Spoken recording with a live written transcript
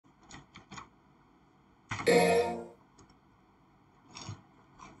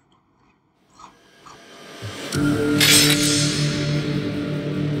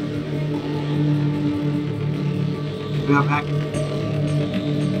are back.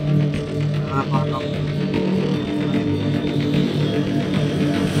 Another part of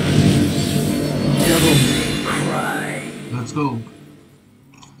Devil May Cry. Let's go.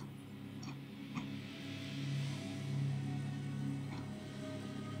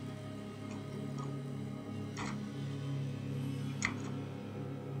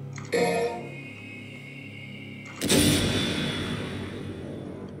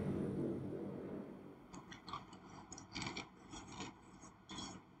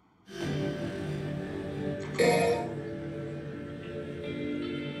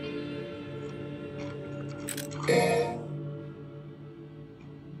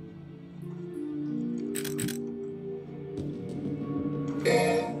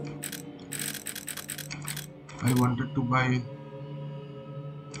 I wanted to buy.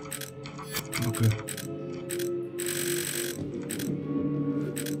 Okay.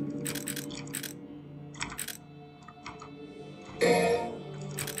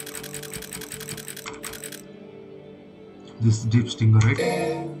 This deep stinger, right?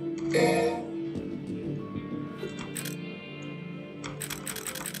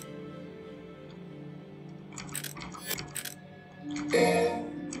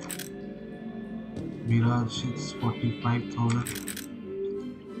 Mirage, it's 45,000.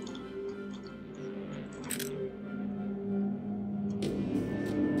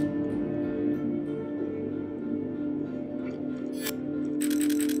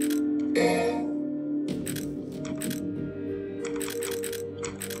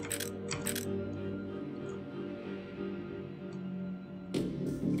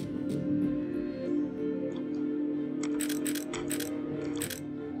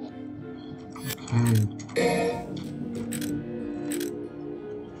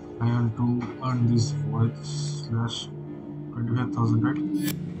 I want to earn this void slash 25,000, right?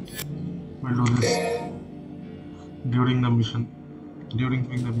 We'll do this during the mission. During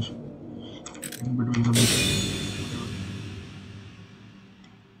the mission. In between the mission.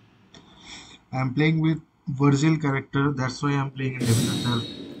 I'm playing with Virgil character, that's why I'm playing in difficult.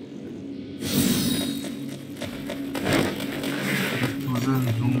 I've chosen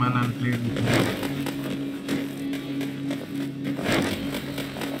human and played with him.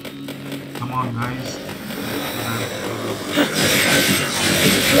 Come on, guys.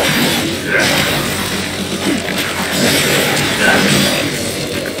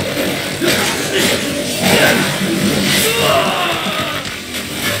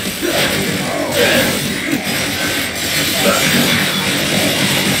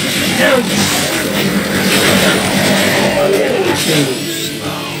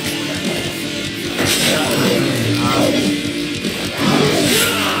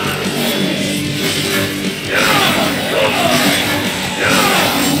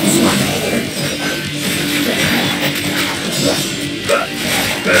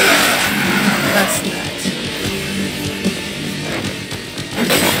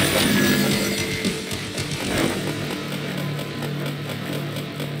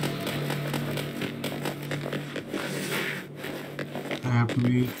 I have to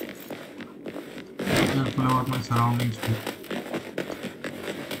be careful about my surroundings too.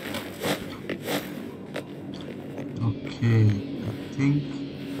 Okay, I think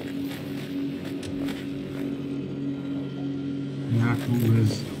there are two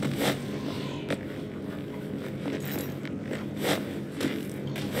ways.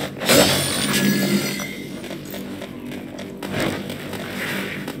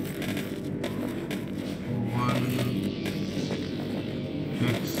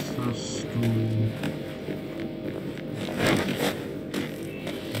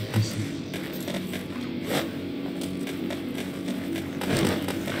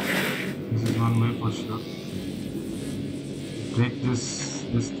 Break this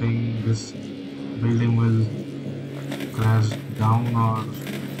thing, this building will crash down or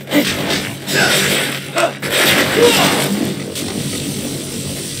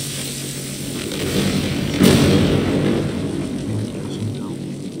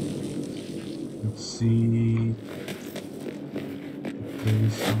let's see if there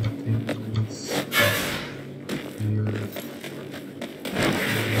is something else here.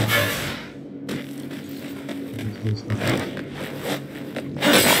 There's nothing.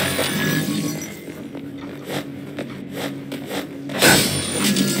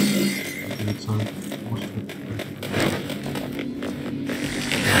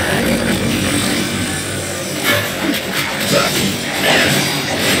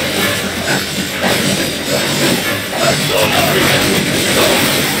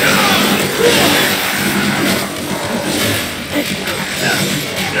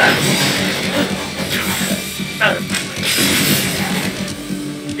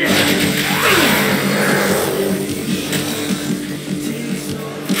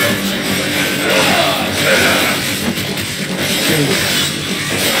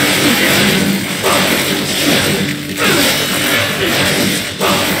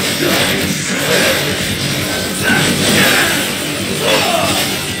 You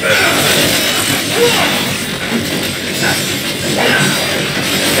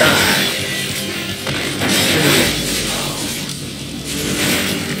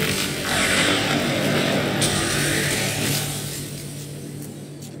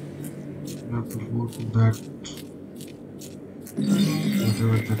have to go to that,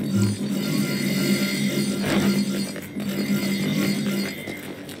 whatever that is.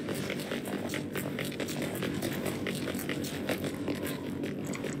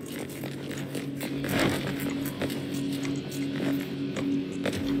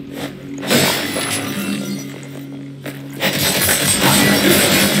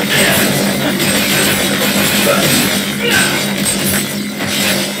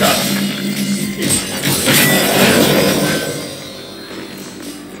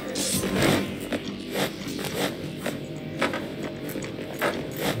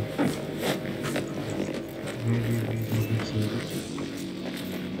 Maybe we can save it.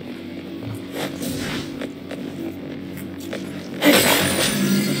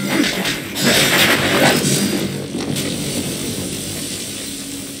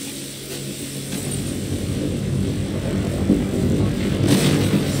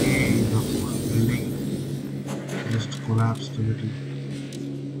 Okay, the whole building just collapsed a little.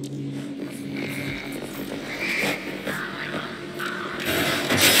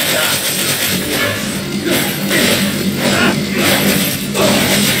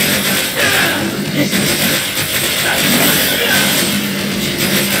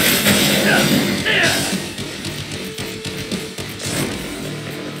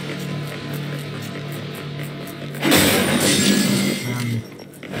 And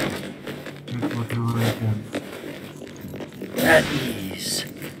take whatever I can. At ease.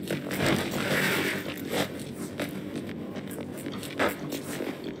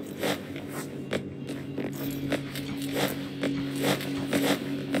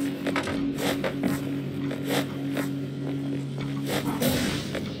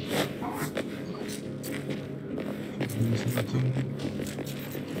 There is nothing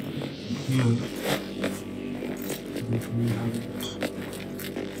here that we haven't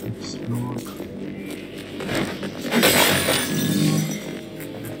explored.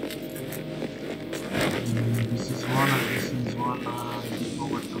 This is one and this is one. I don't know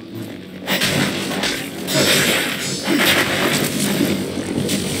what to do.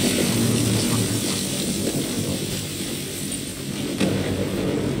 This one is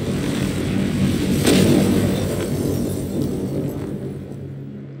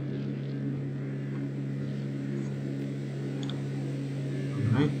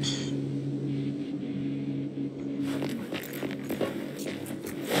right.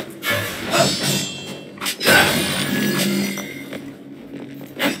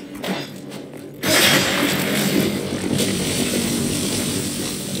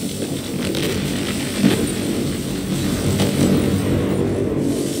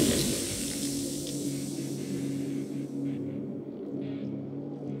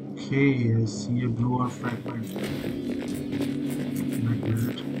 Okay, I see a blower fragment. Can I get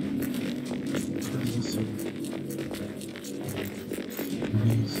it? What is this one?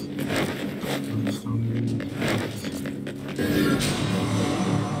 Please.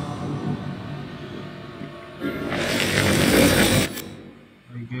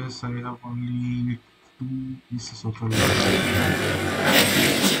 I guess I have only 2 pieces of a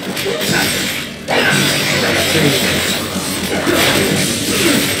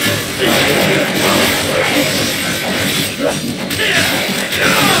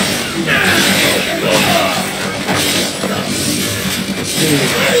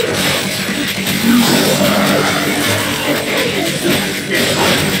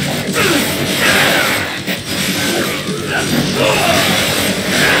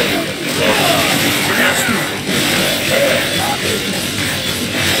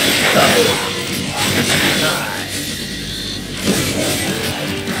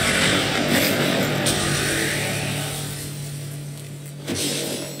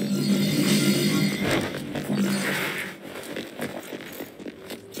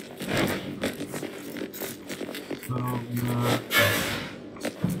So we are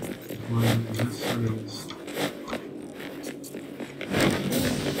going this way.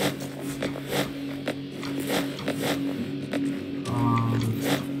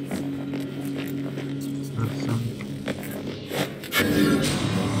 That's so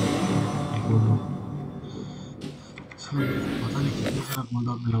पता नहीं कितने सारा gold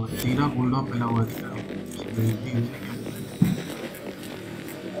of मिला हुआ है 13 gold of मिला हुआ दिख रहा है so we'll be using it.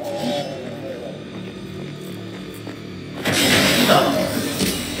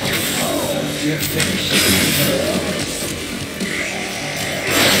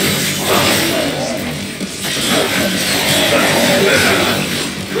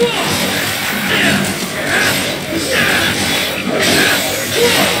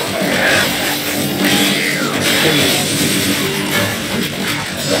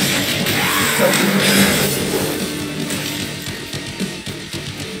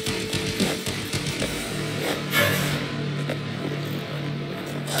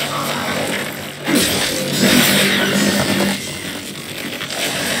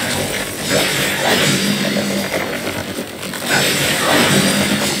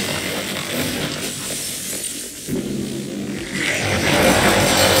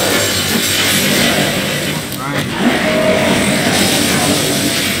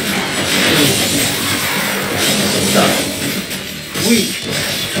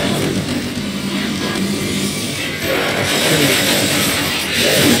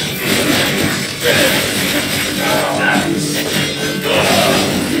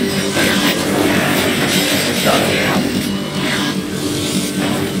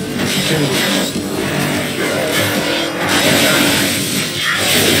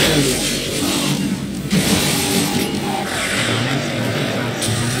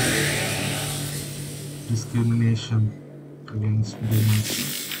 Discrimination against demons.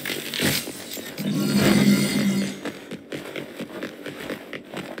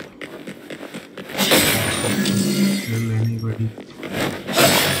 Kill anybody.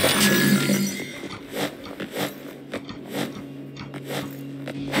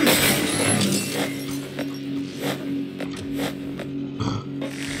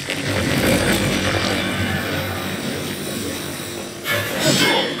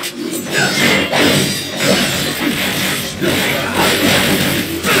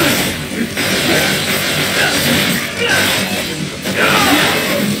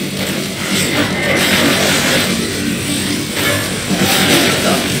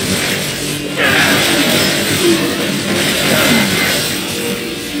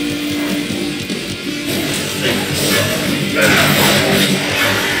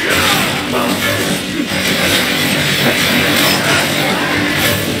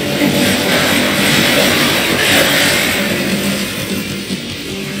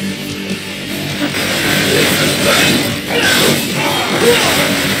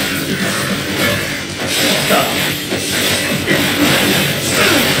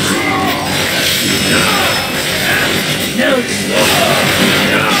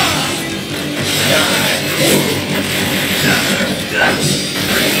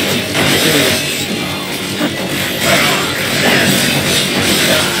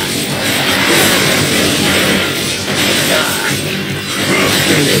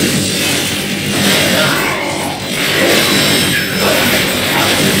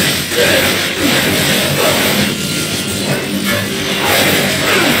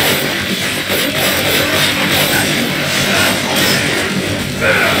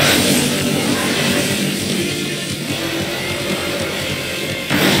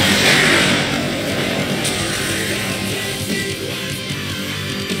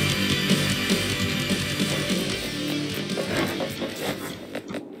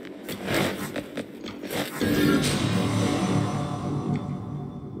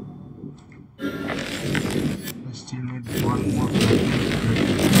 I still need one more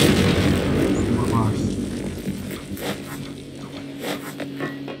more bars.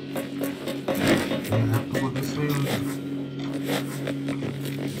 I have to go this way only.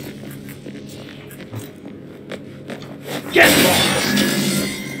 Get lost!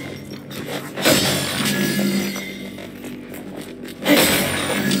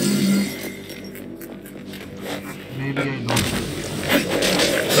 Maybe I don't.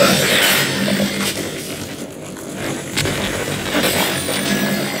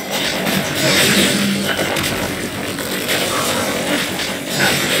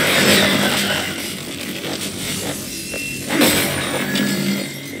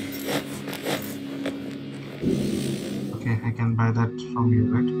 Okay, I can buy that from you,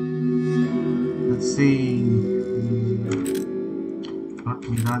 right? Let's see. Not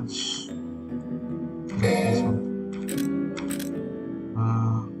Mirage. This one.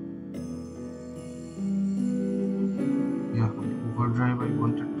 Yeah, Overdrive. I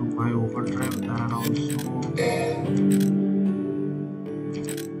wanted to buy Overdrive and also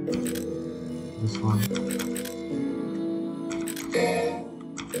this one.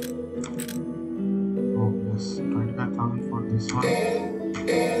 Oh yes, 25,000 for this one.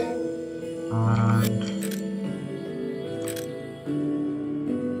 And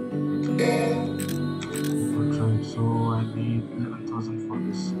Overdrive. So I need 11,000 for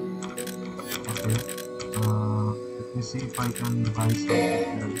this. Okay. Let me see if I can buy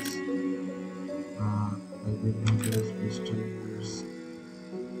something else. Maybe there's pistols.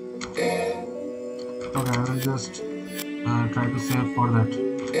 Okay, I will just try to save for that.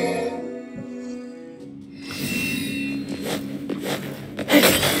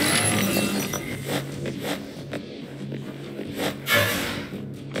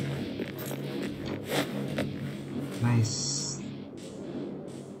 Nice.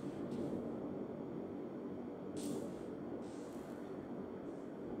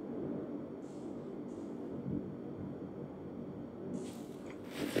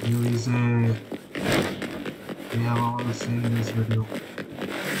 You is a we have all seen this video.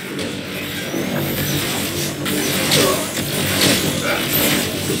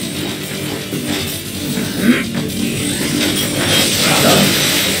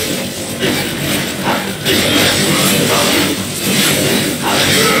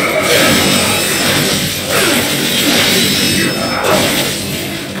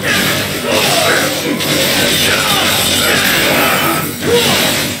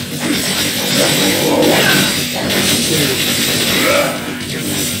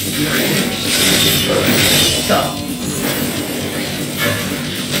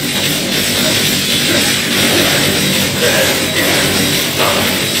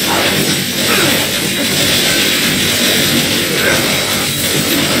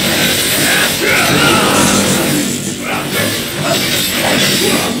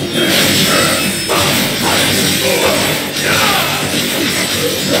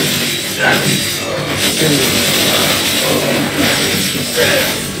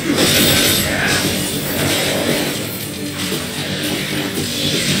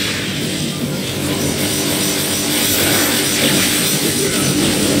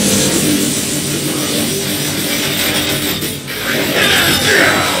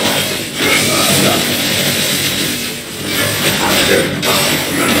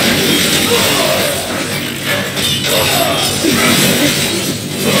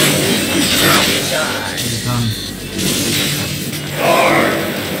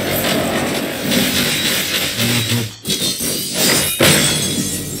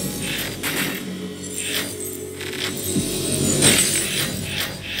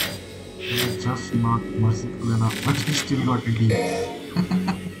 Just not merciful enough, but he still got a D.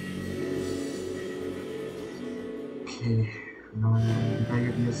 Okay, did I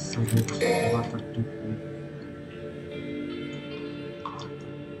get yes? I did. I got 30.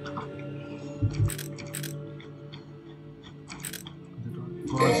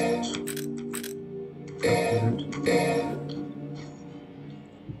 First,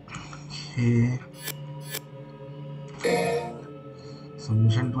 okay. So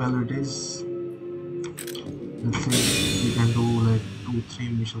mission 12 it is. Let's say we can do like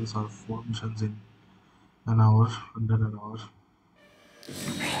 2-3 missions or 4 missions in an hour, under an hour.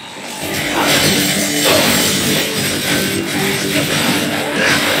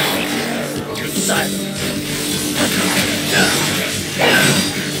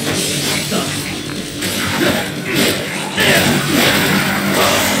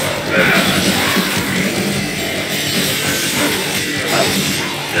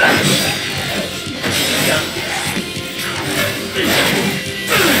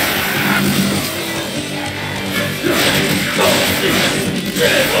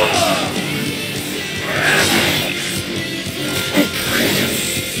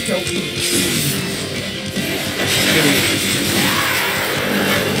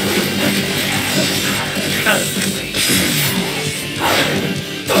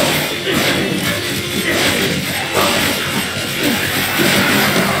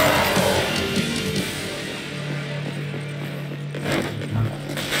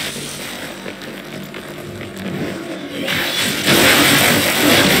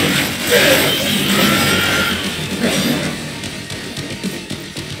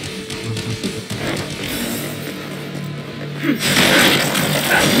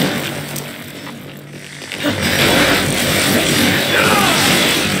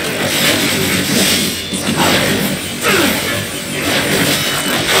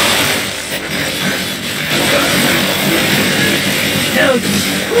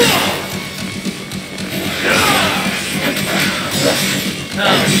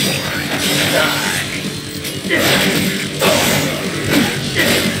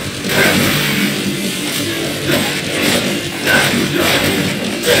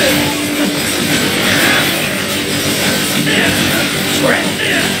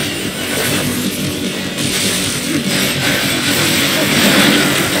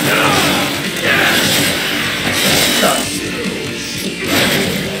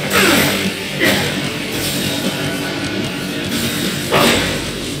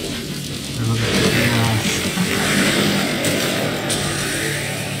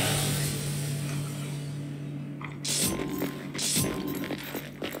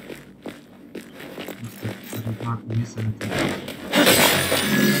 not miss anything.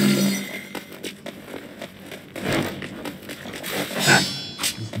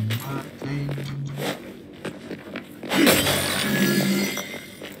 There's nothing.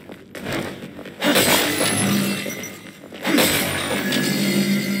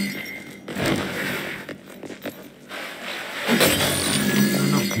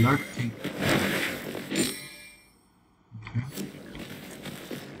 Kind of blood thing. Okay.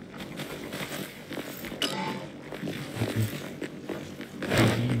 Okay. I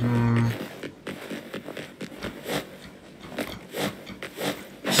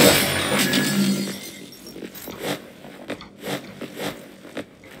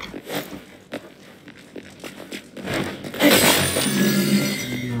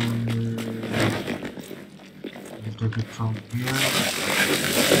need take it from here.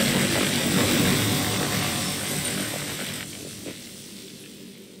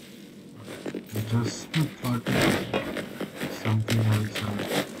 Just thought something else like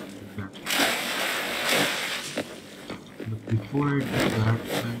that. But before I do that,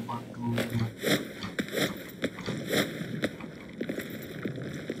 I want to.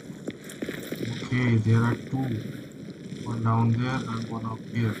 Okay, there are two. One down there and one up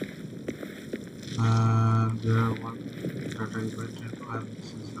here. There are one that I went into and this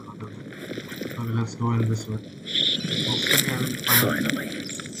is another one. Okay, let's go in this way. Hopefully I will find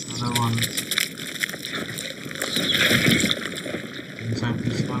another one inside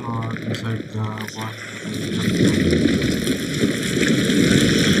this one or inside the one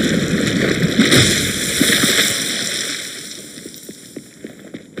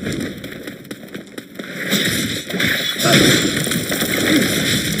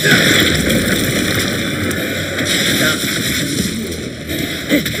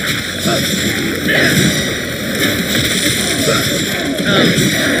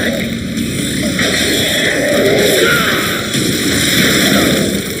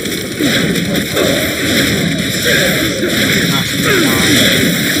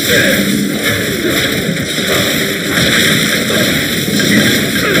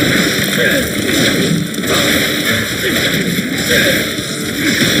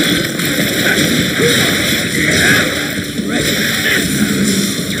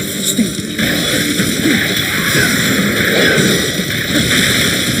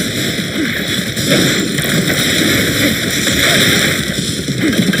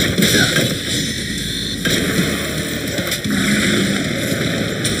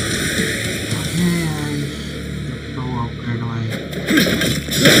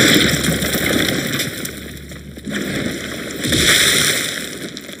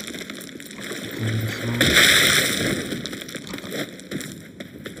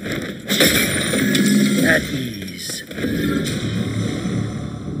At ease.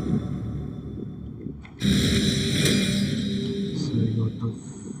 so I got the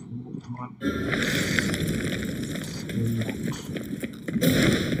fourth one.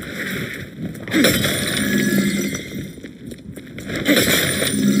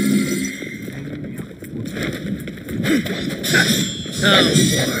 Oh,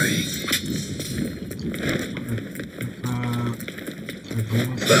 boring.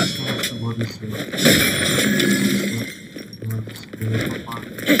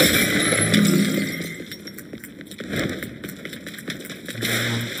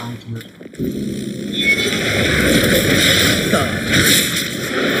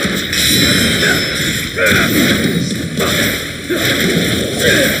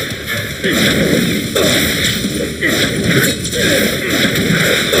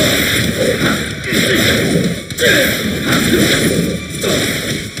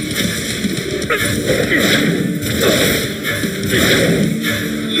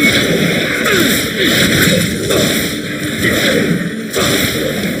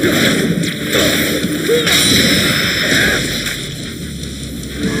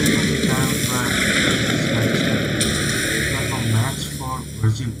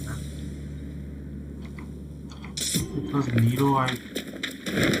 It was Nero, I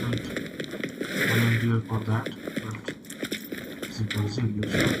didn't volunteer for that, but it's a Brazil, you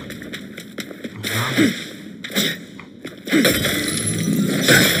should learn.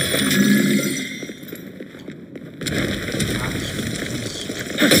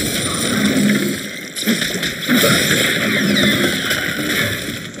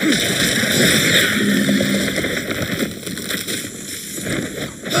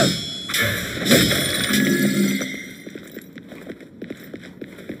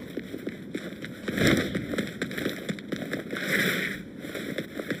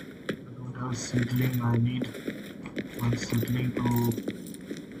 Seedling, I need one seedling to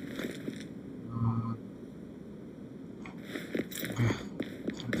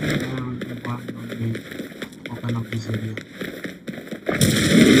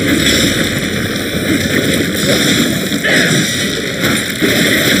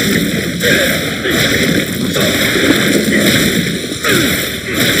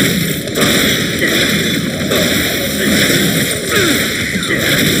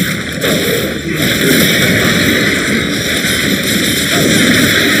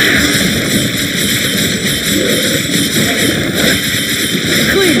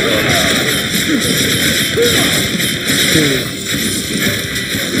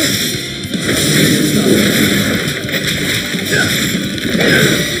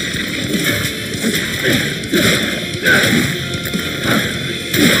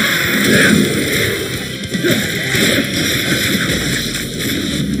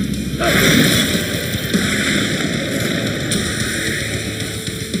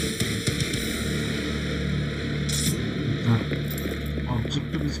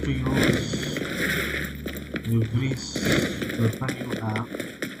Objective is to use every weapon you have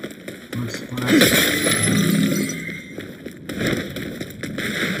to its fullest.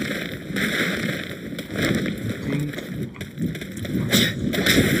 I think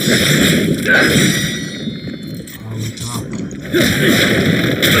I will drop.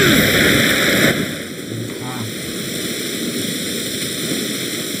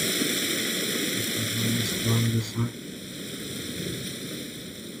 This way.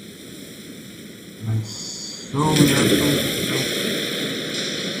 Nice. So we have to make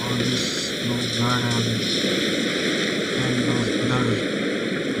all this blue blood and then those other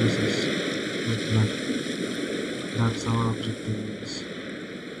pieces with blood. That's our objective is.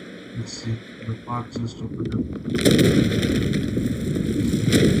 Let's see. The parts is to put up.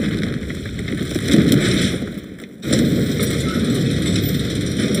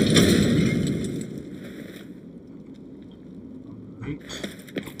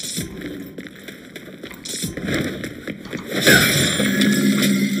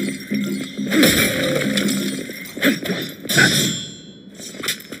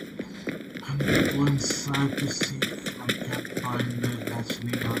 Go inside to see if I can find the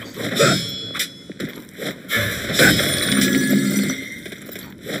hatchling or something.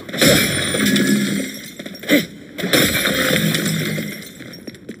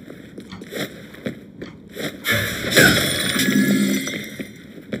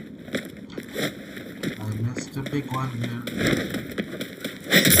 I missed a big one here.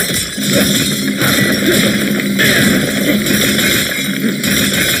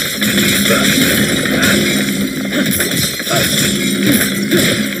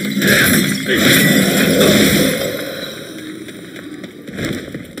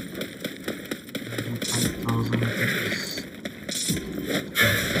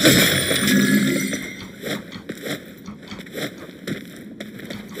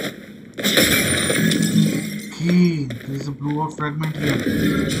 Okay, there's a blue ore fragment here.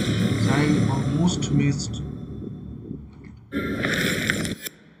 I almost missed.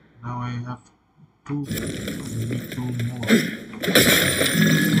 Now I have two. I need two more.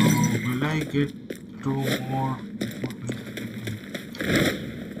 So will I get two more?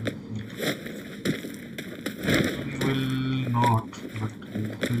 We will not, but we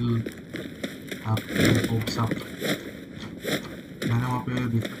will have to hopes up. मैंने वहाँ पे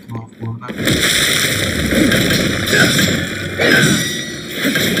दिक्कत माफ करना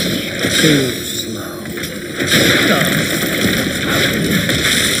Too slow.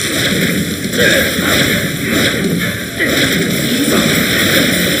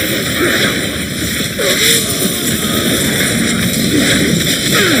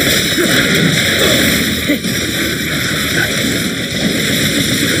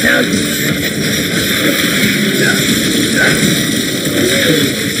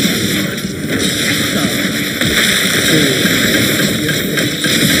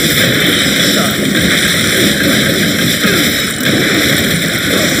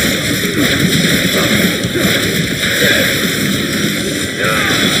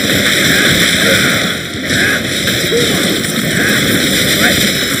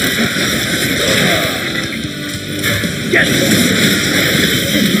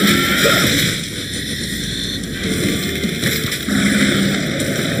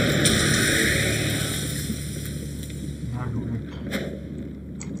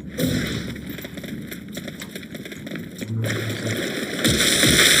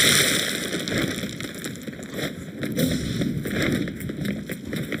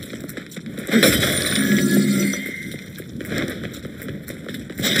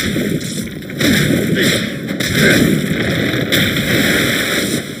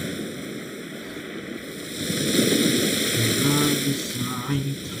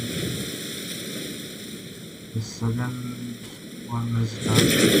 The second one is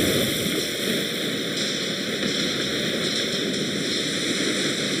done.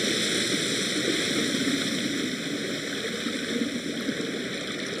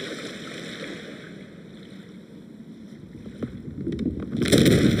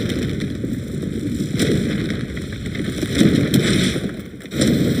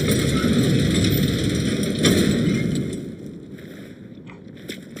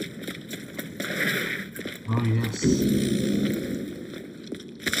 Oh yes.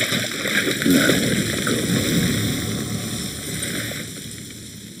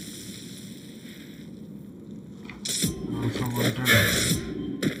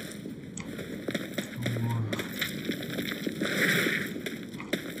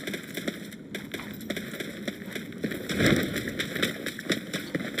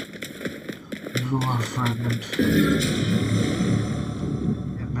 Blue earth fragment.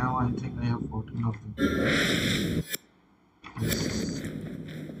 And now I think I have 14 of them. Yes.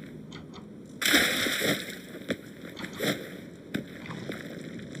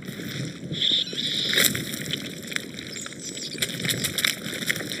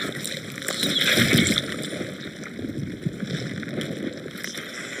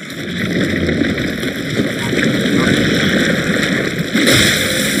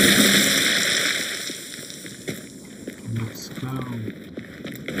 Let's go.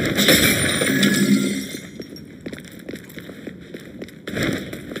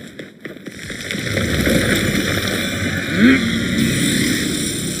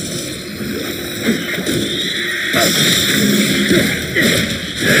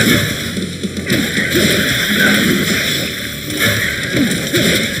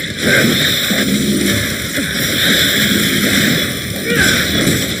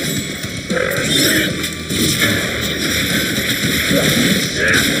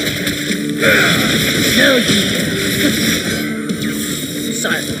 No,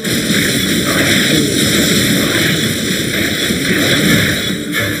 silence.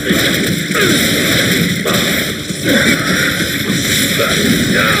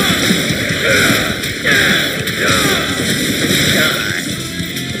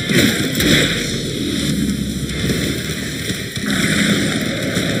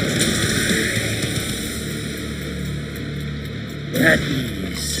 At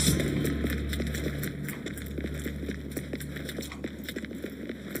ease.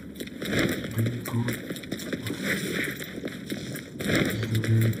 Very good. Be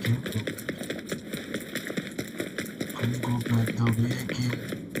very careful. Don't go back the way I came.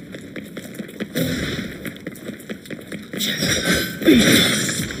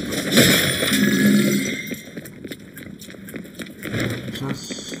 Just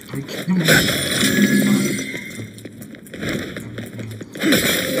take him.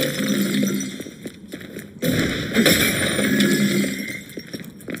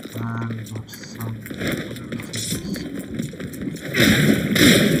 And got some other things.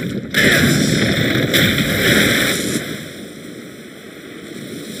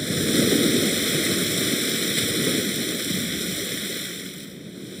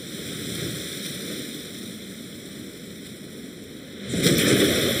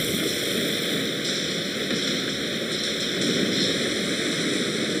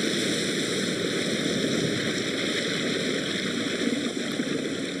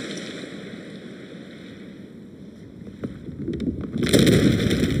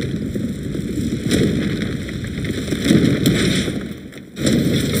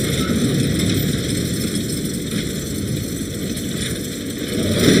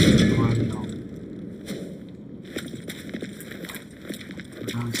 Going now.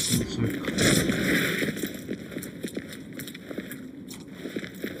 But I'll still check.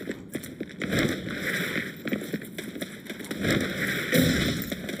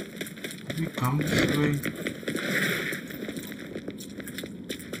 Did we come this way?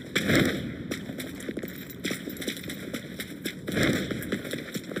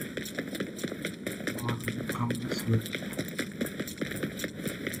 Or did we come this way?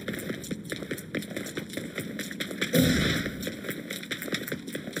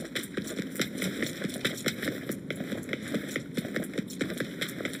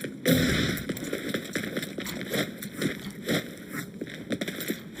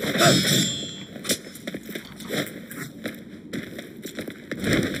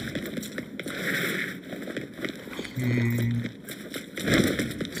 Okay.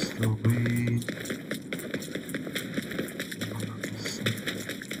 It's the way.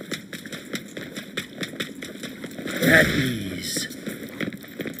 At ease.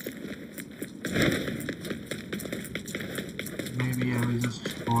 Maybe I will just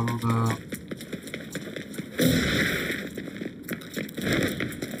follow the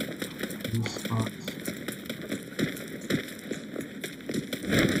this path.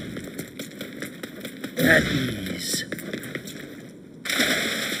 At ease.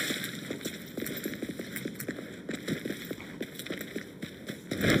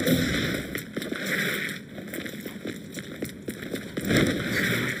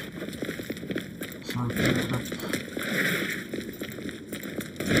 So I'll clear it up.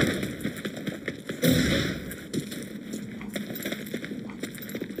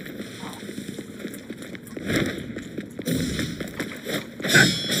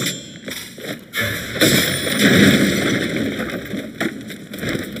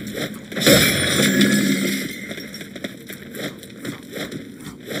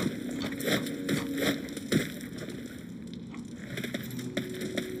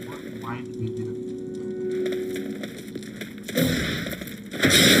 What might be there?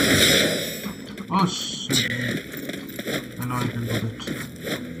 Oh shit. I know I can do that.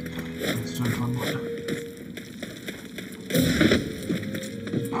 Let's do it one more time.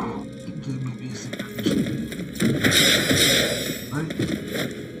 There may be a secret mission. Right?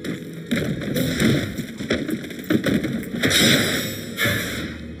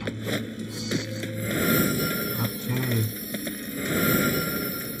 Okay.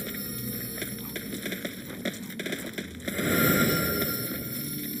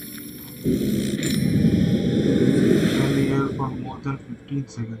 Only here for more than 15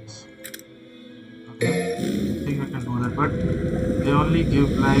 seconds. Okay. I think I can do that, but they only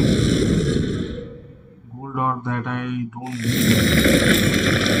give like gold or that I don't need.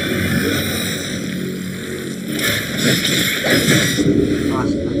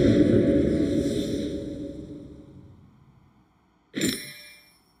 Fast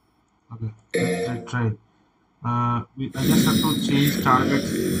okay, let's try. I just have to change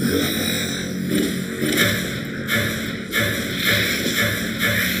targets.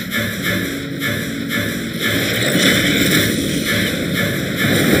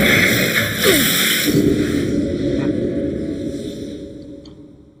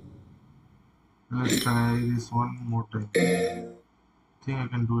 Let's try this one more time. I think I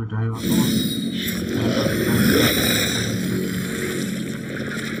can do it. I have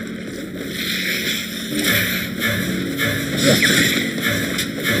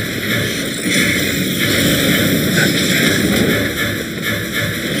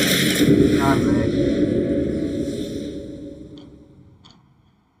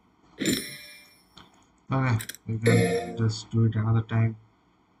okay, we can just do it another time,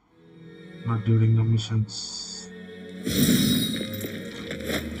 not during the missions.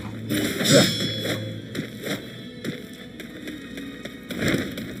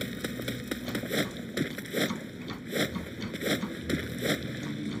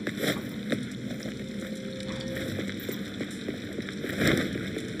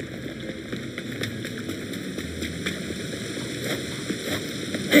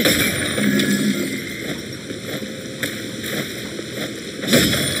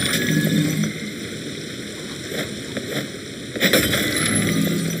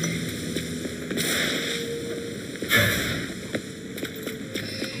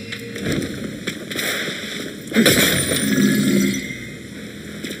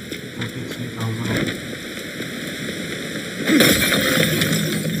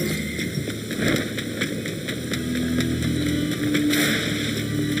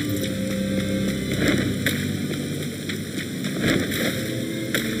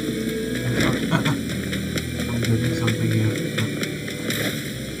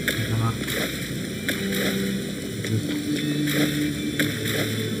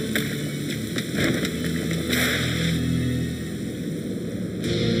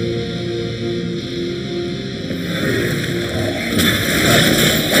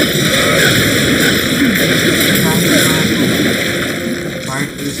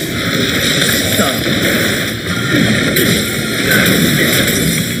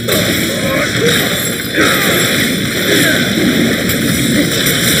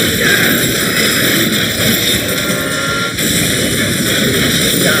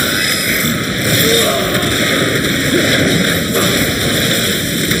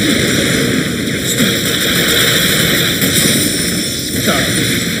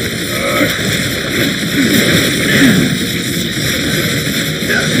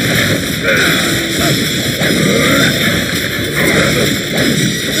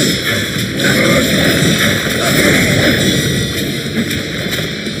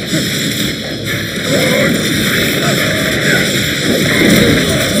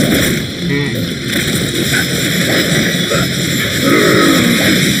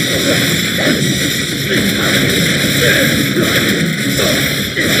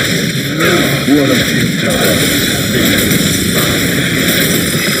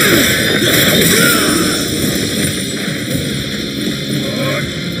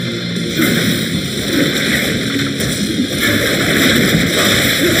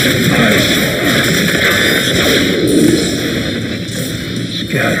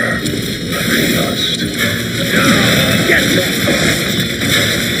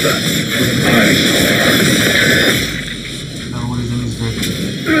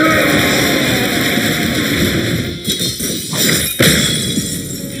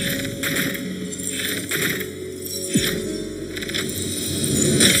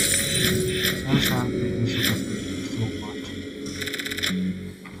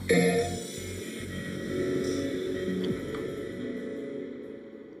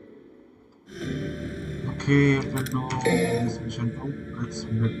 Okay, we'll do this mission too.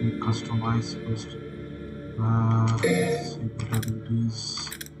 Let me customize first. Let's see what abilities.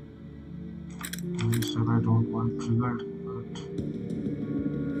 This I don't want triggered, but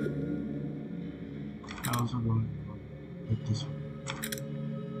I also don't want like this one.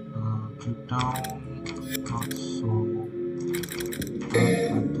 Keep down, not so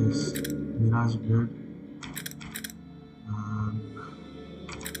like this. Mirage blade, and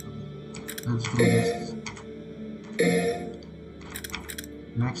let's do this.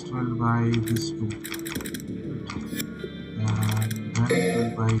 Next we'll buy this too, and then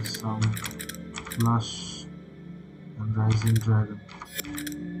we'll buy some flush and rising dragon.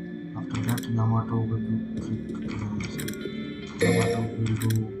 After that, Yamato will do Yamato will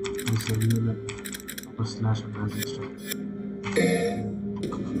do this real and upper slash and rising star.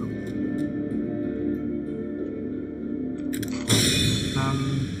 Done.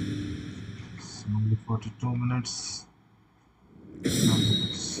 It's only 42 minutes.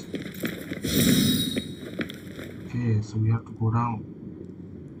 Okay, so we have to go down.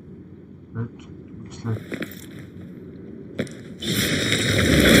 Right? Looks like.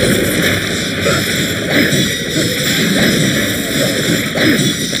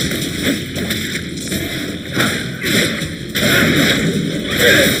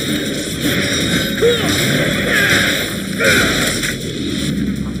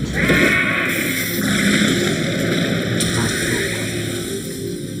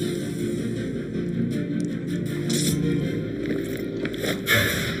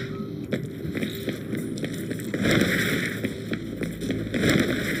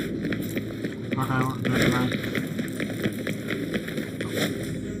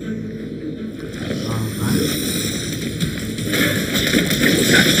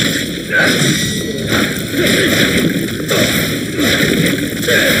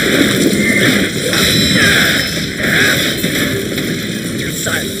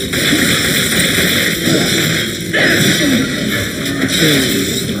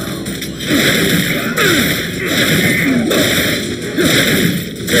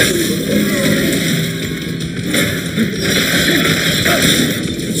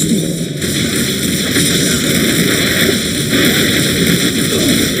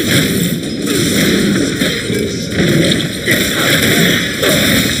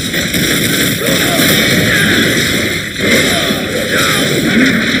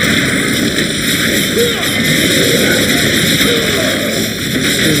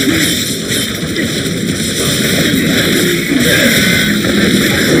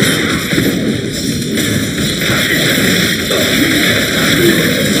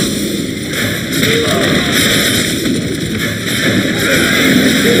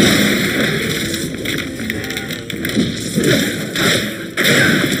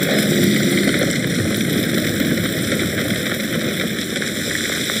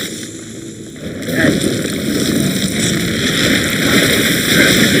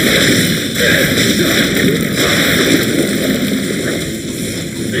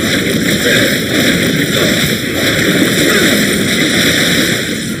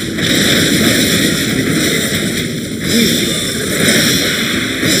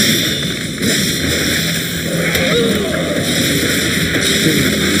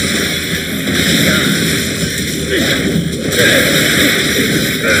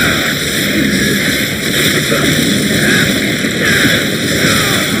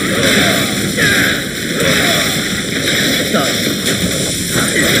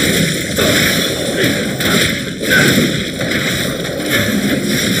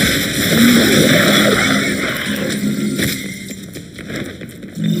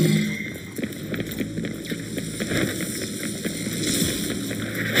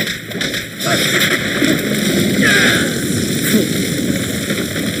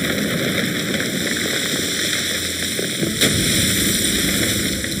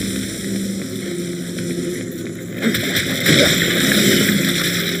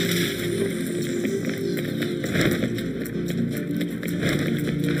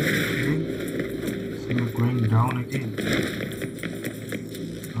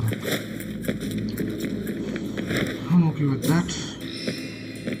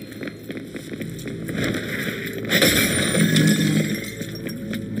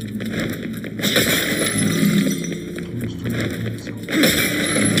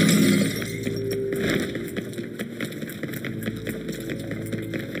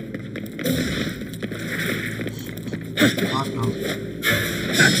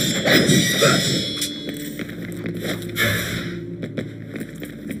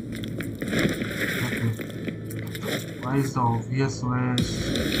 Why is the obvious way?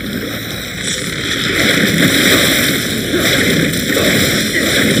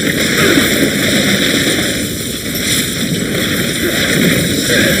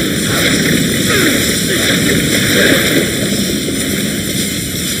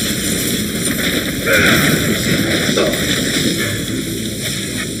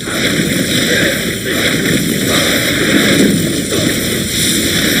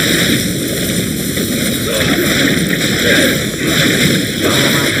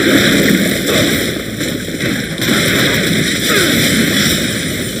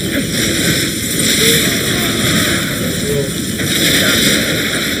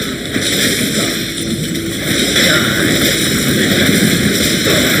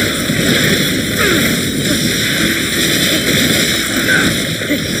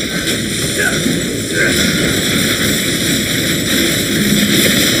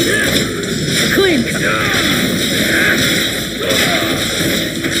 Clean cut.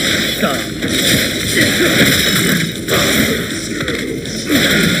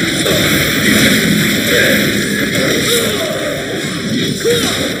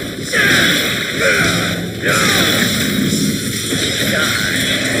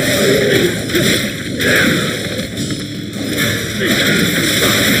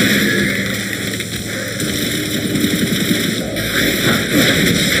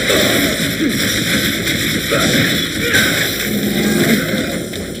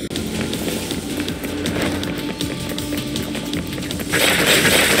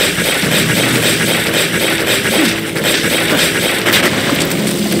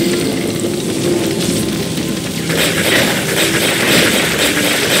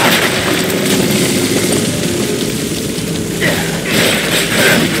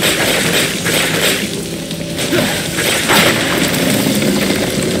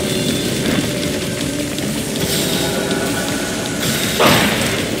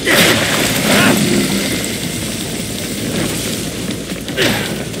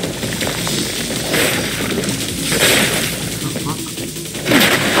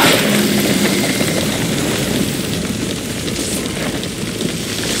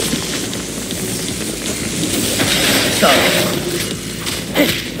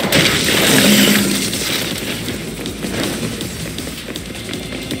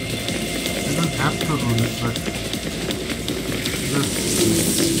 I don't have to do this, but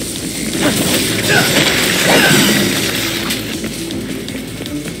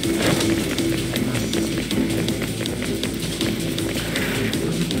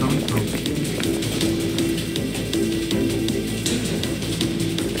coming from.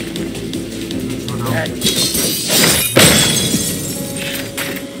 Let's go down.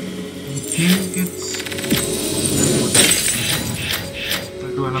 I think it's.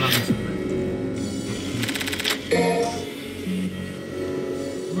 We'll do another mission.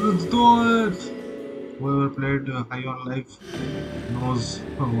 Let's do it! Whoever played High on Life knows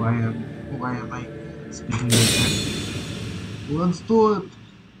why am I speaking like that. Let's do it!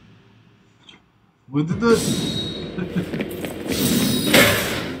 We did it!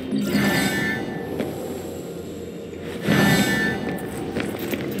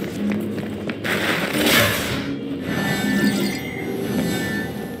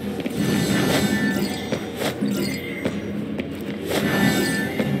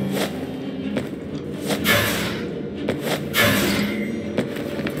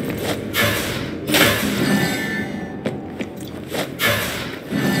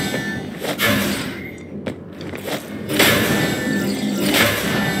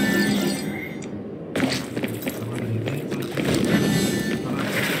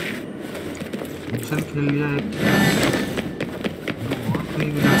 Mission खेल लिया एक बहुत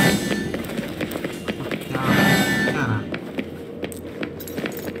नहीं मिला अब क्या क्या रहा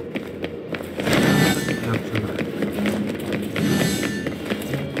क्या चल रहा है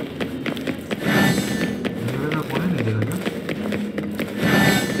मेरा कोई नहीं देगा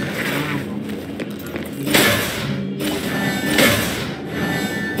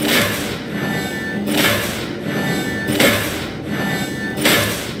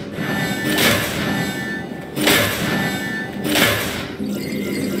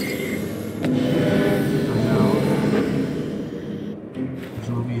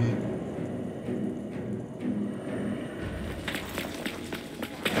जो भी है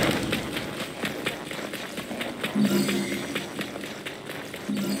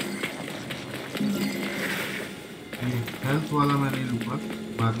हेल्थ वाला मैं नहीं लूँगा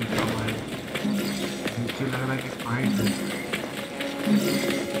बाद में काम आएगा मुझे लग रहा है कि फाइट है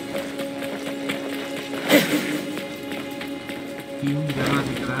तीन जगह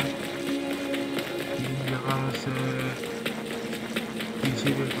दिख रहा है तीन जगह में से पीछे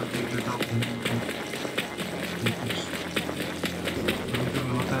भी देख लेता हूँ कुछ तो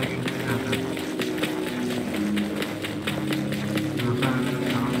होता है कि मिल जाता है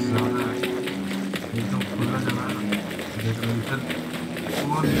चांस ज़्यादा है एकदम खुला जगह है देख रहे इधर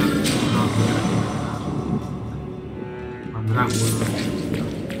कौन खतरनाक बोल रहा हूँ।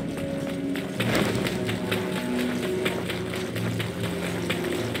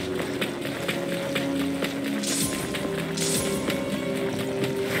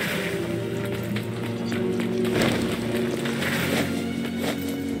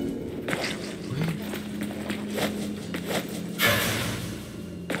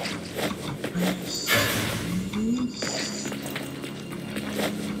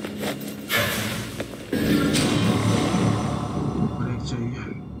 ब्रेक चाहिए।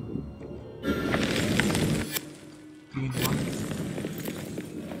 3-1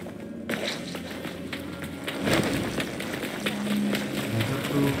 इधर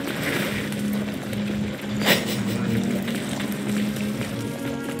तो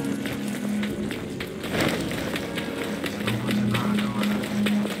समझ ना आने वाला है।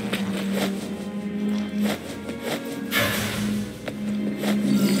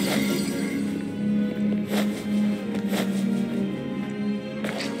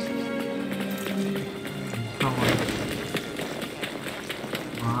 कम हो गया।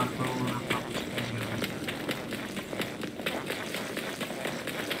 बाहर तो अपना कुछ नहीं है।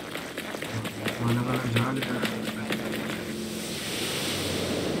 अलग अलग जगह ले जाना पड़ता है।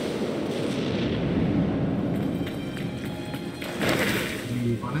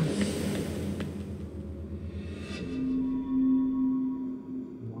 ये कौन है?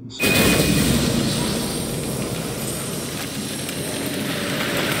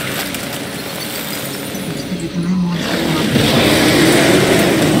 इसके कितने मॉन्स्टर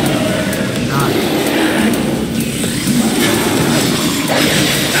यार।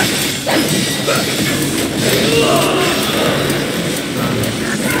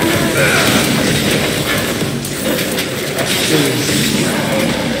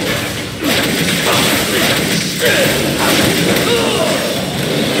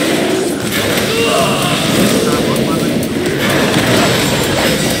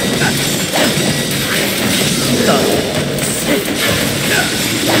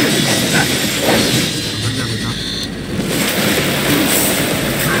 बढ़िया बेटा।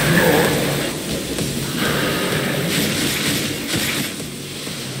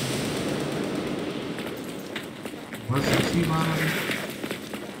 बस इसी बार अभी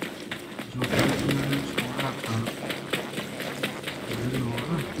जो ट्रिक मैंने छोड़ा था वही होगा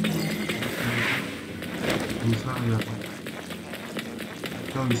ना। दूसरा में जाता हूँ।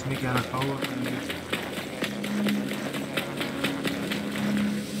 तो इसमें क्या रखा हुआ है?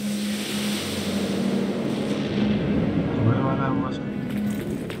 धोने वाला है बस।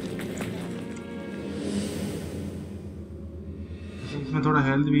 इसमें थोड़ा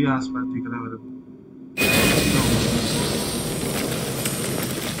हेल्थ भी आसपास दिख रहा है मेरे को।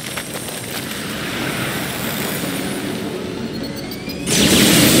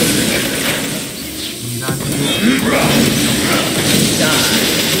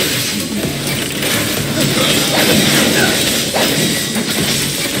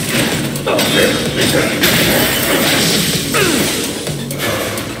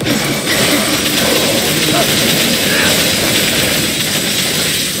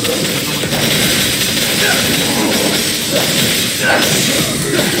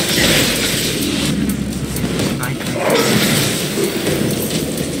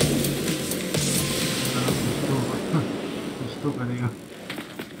 कुछ तो करेगा।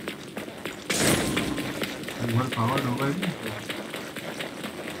 ओवर पावर्ड होगा ही।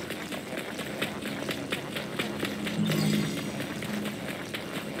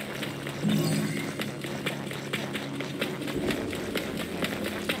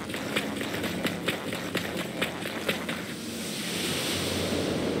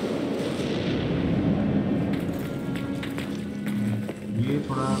 ये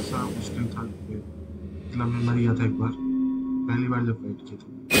थोड़ा सा मुश्किल था। मतलब मैं मर गया था एक बार, पहली बार जब फाइट की थी।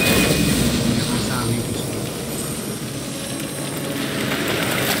 ऐसा अभी कुछ नहीं।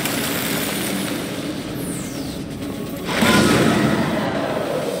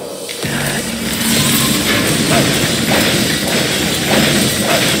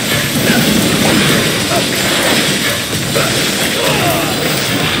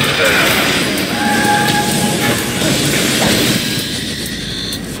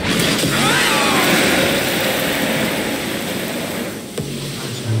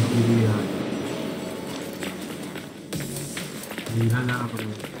 इधर जाना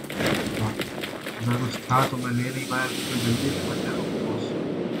पड़ेगा। हाँ, अगर कुछ था तो मैं ले नहीं पाया क्योंकि जल्दी से मर गया हूँ बॉस।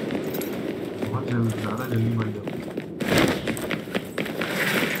 बहुत जल्दी, ज़्यादा जल्दी मर गया हूँ।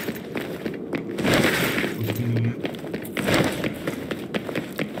 कुछ भी नहीं है।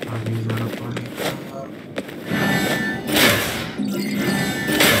 आगे जाना पड़ेगा।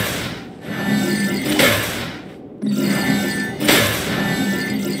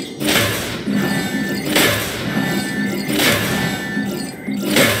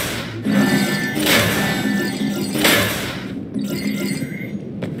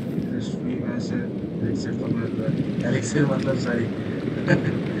 एलिक्सियर मतलब सॉरी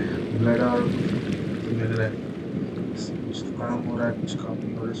ब्लड और कुछ लग रहा है। कुछ तो काम हो रहा है, कुछ काम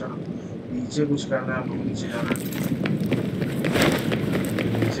नहीं हो रहा। चलो नीचे कुछ करना है, हम लोग को नीचे जाना है।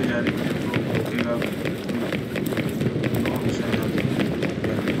 नीचे जाने के लिए तो रोकेगा कोई नो मिशन है अभी।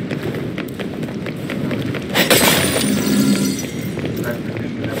 फ्रैगमेंट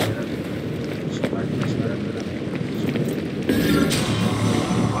नहीं मिला मेरा, स्पार्टनर्स मेरा मेरा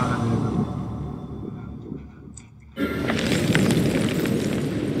वाला मिलेगा।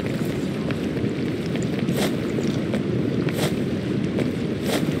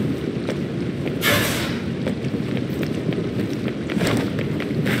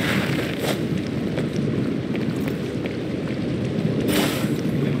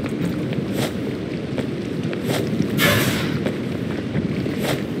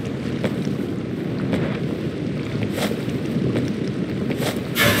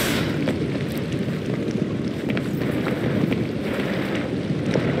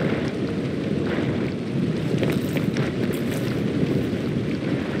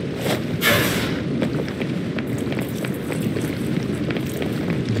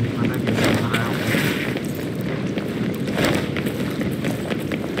 मुझे पता है कैसे बनाया हूँ।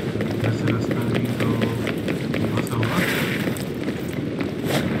 इधर से रास्ता नहीं तो वहाँ से होगा।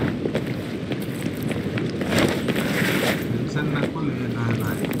 टेंशन न को लेना है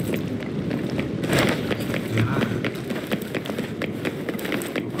भाई, लेना है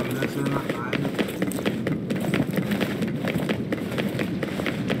तो इधर से ना आए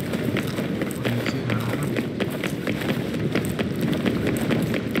तो नीचे जाना है ना।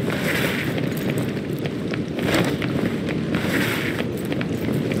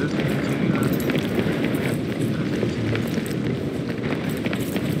 इधर से नीचे गिरा, इधर से नीचे गिरा, नीचे कुछ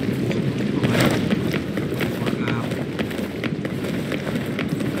तो है और क्या है।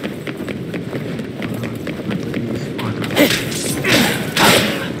 इसको हटा दो।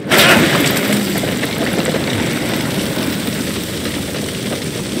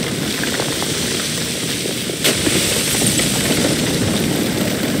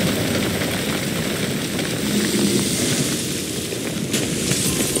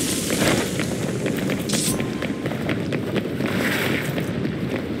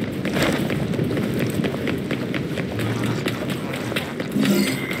 नया रास्ता इधर से जाना है।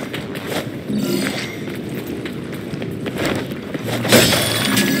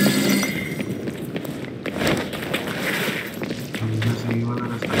 अब इधर से ये वाला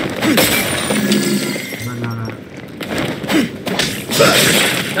रास्ता इधर जाना है।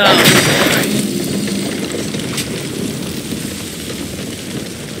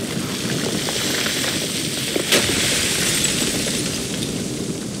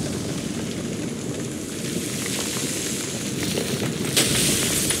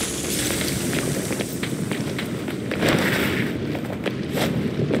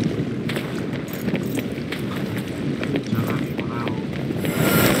 एक जगह नहीं बनाया वो।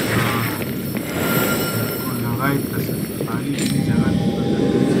 हाँ, मेरे को लगा इधर से खाली भी जगह नहीं बन रहा है।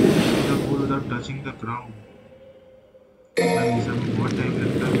 The pull without touching the ground. भाई ये सब में बहुत टाइम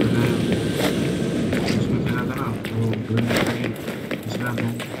लगता है। मैंने उसमें खेला था ना वो गेम का ही पिछला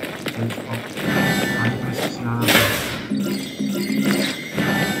गेम, तो इसको पानी में सबसे ज़्यादा था।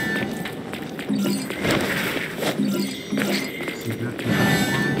 सीक्रेट मिशन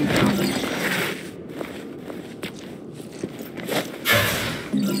कौन भी था।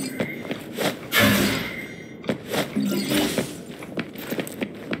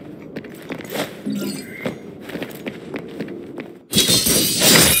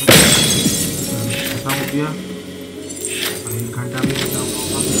 खत्म हो गया। और 1 घंटा भी खत्म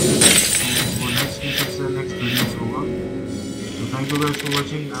होगा तो वो नेक्स्ट मिशन से नेक्स्ट वीडियो से होगा। तो thank you guys for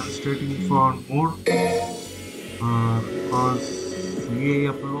watching and stay tuned for more। cause ये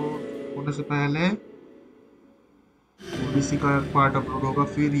अपलोड होने से पहले ओडीसी का एक पार्ट अपलोड होगा,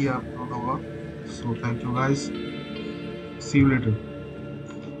 फिर ये अपलोड होगा। So thank you guys, C you later.